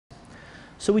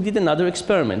So we did another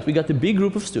experiment. We got a big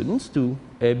group of students to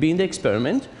be in the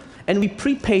experiment, and we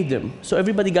prepaid them. So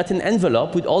everybody got an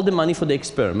envelope with all the money for the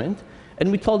experiment,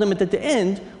 and we told them that at the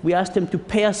end, we asked them to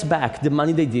pay us back the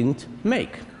money they didn't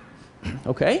make.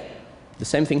 Okay? The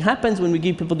same thing happens when we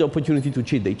give people the opportunity to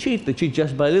cheat. They cheat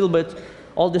just by a little bit,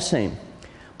 all the same.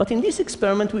 But in this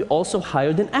experiment, we also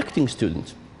hired an acting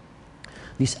student.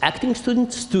 This acting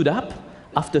student stood up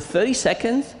after 30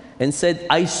 seconds and said,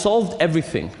 "I solved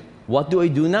everything. What do I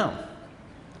do now?"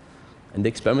 And the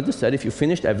experimenter said, "If you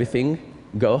finished everything,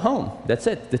 go home. That's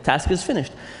it. The task is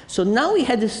finished." So now we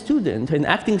had a student, an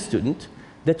acting student,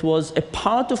 that was a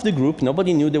part of the group.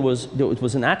 Nobody knew it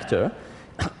was an actor.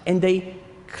 And they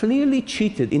clearly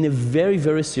cheated in a very,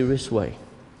 very serious way.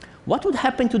 What would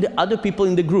happen to the other people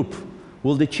in the group?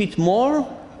 Will they cheat more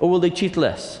or will they cheat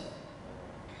less?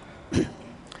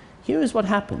 Here is what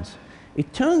happens.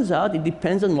 It turns out it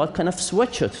depends on what kind of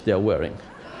sweatshirt they're wearing.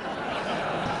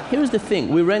 Here's the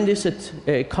thing. We ran this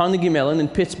at Carnegie Mellon in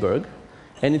Pittsburgh.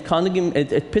 And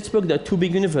at Pittsburgh, there are two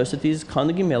big universities,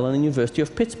 Carnegie Mellon and University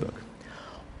of Pittsburgh.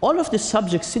 All of the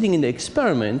subjects sitting in the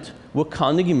experiment were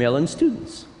Carnegie Mellon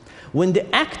students. When the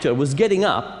actor was getting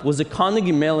up, was a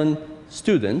Carnegie Mellon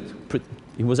student.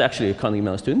 He was actually a Carnegie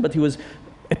Mellon student, but he was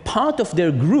a part of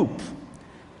their group.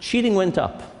 Cheating went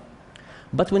up.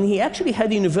 But when he actually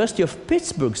had the University of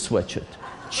Pittsburgh sweatshirt,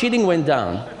 cheating went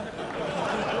down.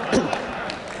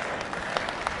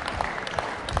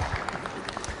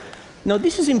 Now,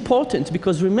 this is important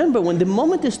because remember, when the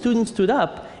moment the student stood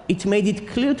up, it made it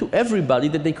clear to everybody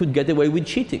that they could get away with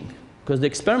cheating. Because the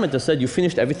experimenter said, "You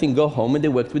finished everything, go home," and they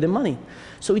worked with the money.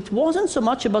 So it wasn't so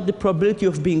much about the probability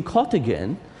of being caught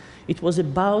again, it was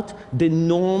about the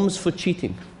norms for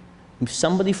cheating. If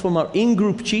somebody from our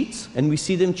in-group cheats, and we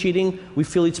see them cheating, we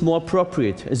feel it's more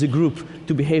appropriate as a group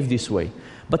to behave this way.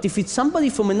 But if it's somebody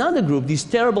from another group, these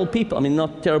terrible people, I mean,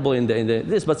 not terrible in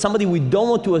this, but somebody we don't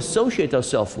want to associate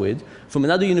ourselves with, from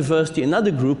another university,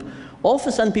 another group, all of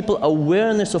a sudden people's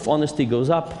awareness of honesty goes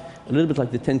up, a little bit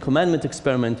like the Ten Commandments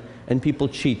experiment, and people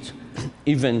cheat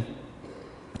even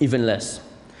less.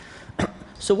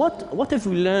 So what have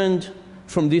we learned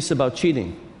from this about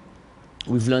cheating?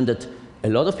 We've learned that a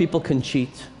lot of people can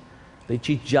cheat. They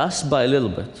cheat just by a little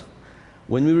bit.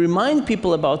 When we remind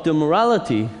people about their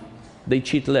morality, they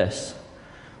cheat less.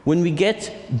 When we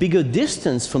get bigger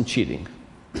distance from cheating,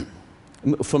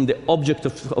 from the object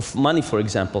of money, for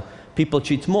example, people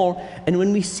cheat more. And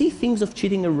when we see things of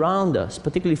cheating around us,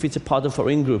 particularly if it's a part of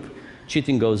our in-group,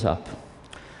 cheating goes up.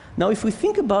 Now, if we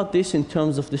think about this in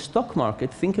terms of the stock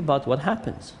market, think about what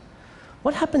happens.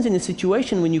 What happens in a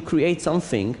situation when you create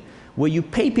something where you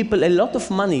pay people a lot of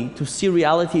money to see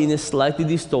reality in a slightly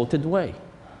distorted way?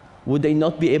 Would they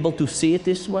not be able to see it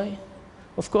this way?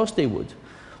 Of course they would.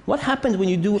 What happens when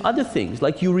you do other things,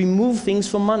 like you remove things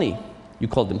from money? You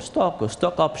call them stock or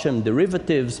stock option,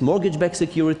 derivatives, mortgage-backed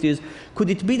securities. Could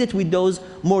it be that with those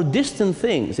more distant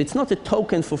things, it's not a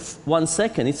token for 1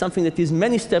 second, it's something that is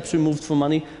many steps removed from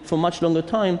money for much longer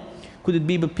time? Could it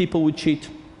be that people would cheat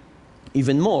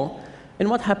even more? And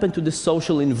what happened to the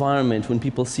social environment when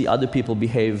people see other people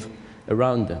behave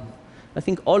around them? I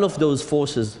think all of those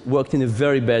forces worked in a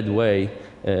very bad way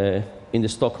in the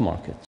stock market.